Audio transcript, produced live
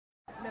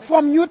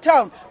from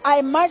Newtown.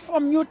 I marched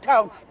from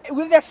Newtown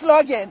with the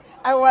slogan.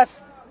 I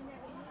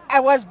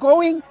was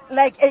going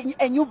like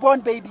a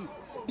newborn baby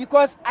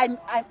because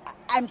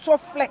I'm so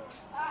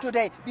flexed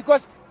today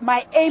because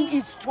my aim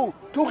is to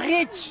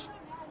reach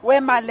where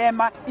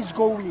Malema is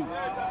going,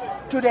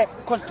 to the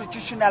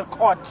Constitutional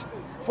Court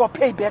for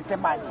payback the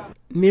money.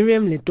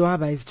 Miriam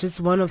Ledwaba is just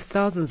one of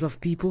thousands of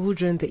people who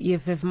joined the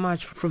EFF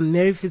march from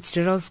Mary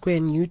Fitzgerald Square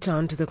in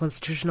Newtown to the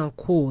Constitutional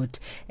Court.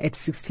 At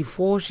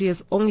 64, she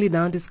has only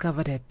now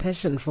discovered her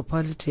passion for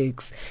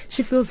politics.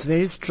 She feels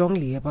very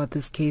strongly about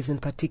this case in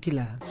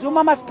particular.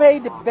 Zuma must pay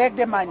back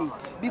the money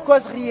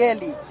because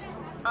really,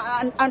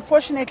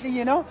 unfortunately,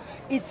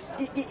 it's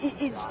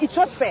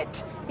so sad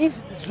if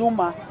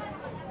Zuma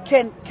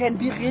can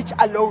be rich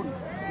alone.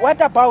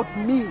 What about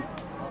me,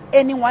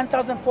 earning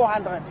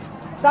 1,400?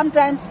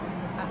 Sometimes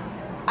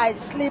I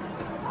sleep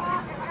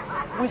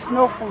with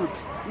no food,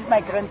 with my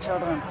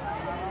grandchildren,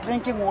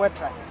 drinking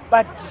water.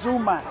 But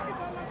Zuma,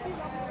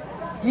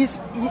 his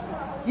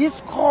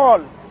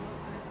crawl,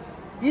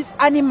 his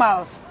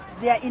animals,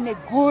 they are in a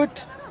good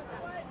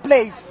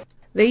place.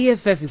 The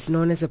EFF is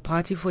known as a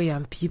party for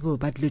young people,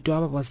 but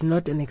Ledwaba was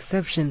not an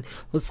exception,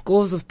 with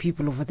scores of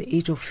people over the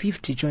age of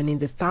 50 joining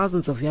the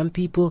thousands of young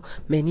people,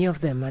 many of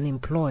them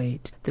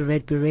unemployed. The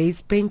Red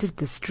Berets painted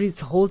the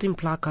streets holding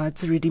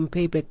placards reading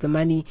 "Pay back the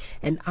money"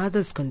 and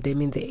others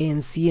condemning the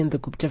ANC and the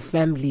Gupta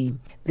family.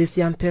 This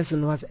young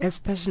person was as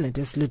passionate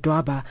as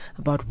Ledwaba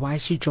about why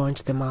she joined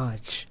the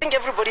march. I think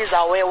everybody is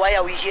aware why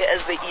are we here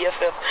as the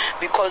EFF,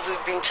 because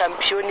we've been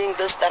championing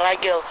this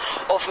struggle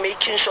of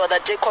making sure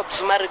that Jacob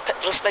Zuma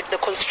respect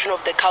the constitution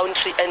of the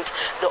country and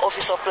the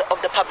office of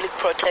the public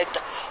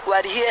protector. We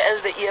are here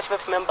as the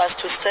EFF members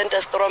to send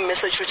a strong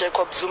message to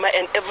Jacob Zuma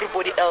and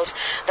everybody else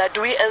that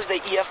we as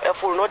the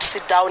EFF will not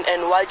sit down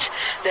and watch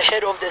the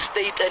head of the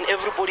state and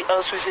everybody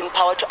else who is in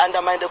power to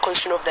undermine the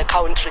constitution of the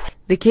country.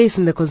 The case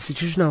in the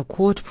Constitutional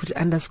Court put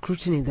under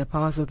scrutiny the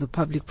powers of the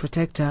public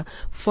protector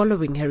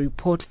following her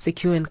report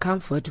Secure and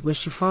Comfort, where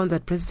she found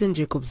that President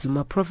Jacob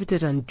Zuma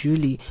profited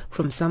unduly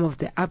from some of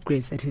the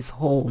upgrades at his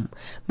home.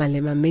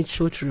 Malema made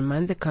sure to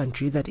remind the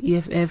country that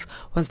EFF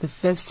was the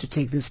first to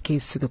take this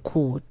case to the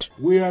court.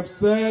 We have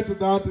said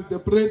that the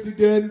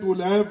president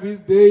will have his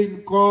day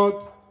in court,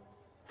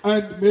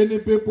 and many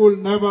people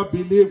never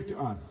believed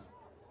us.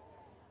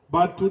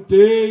 But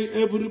today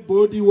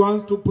everybody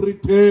wants to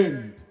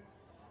pretend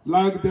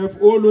like they've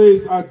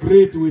always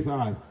agreed with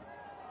us,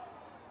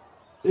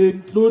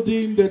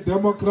 including the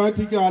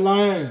Democratic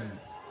Alliance,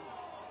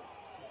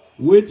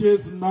 which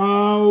is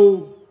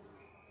now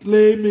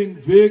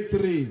claiming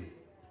victory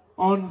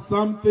on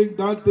something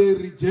that they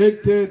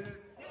rejected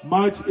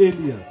much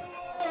earlier.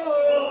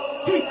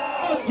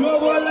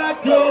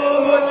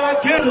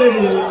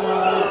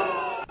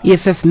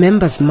 EFF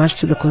members marched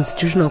to the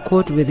Constitutional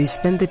Court, where they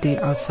spent the day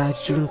outside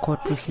during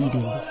court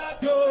proceedings.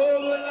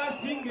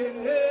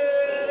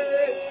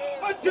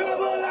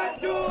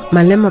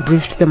 Malema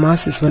briefed the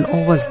masses when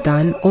all was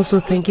done, also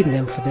thanking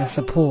them for their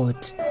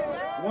support.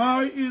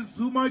 Why is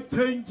Zuma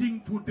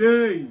changing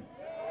today?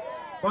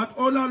 But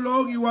all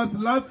along he was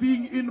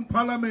laughing in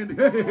parliament.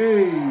 Hey, hey,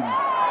 hey.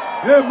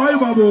 Hey, my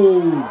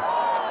babu.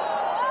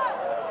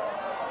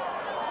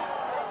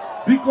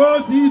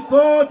 Because he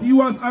thought he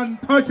was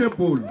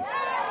untouchable.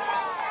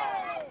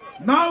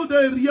 Now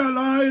they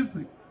realize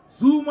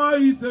Zuma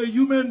is a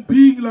human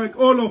being like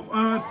all of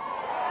us.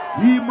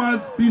 He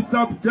must be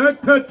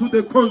subjected to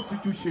the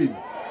Constitution.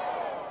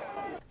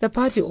 The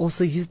party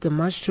also used the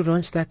march to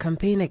launch their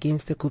campaign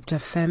against the Gupta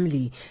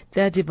family.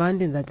 They are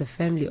demanding that the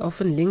family,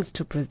 often linked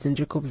to President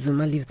Jacob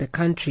Zuma, leave the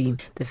country.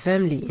 The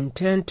family in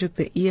turn took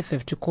the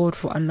EFF to court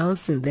for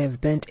announcing they have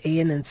banned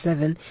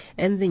AN7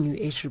 and the New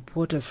Age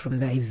reporters from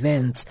their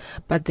events.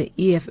 But the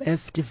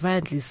EFF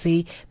defiantly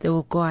say they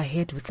will go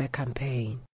ahead with their campaign.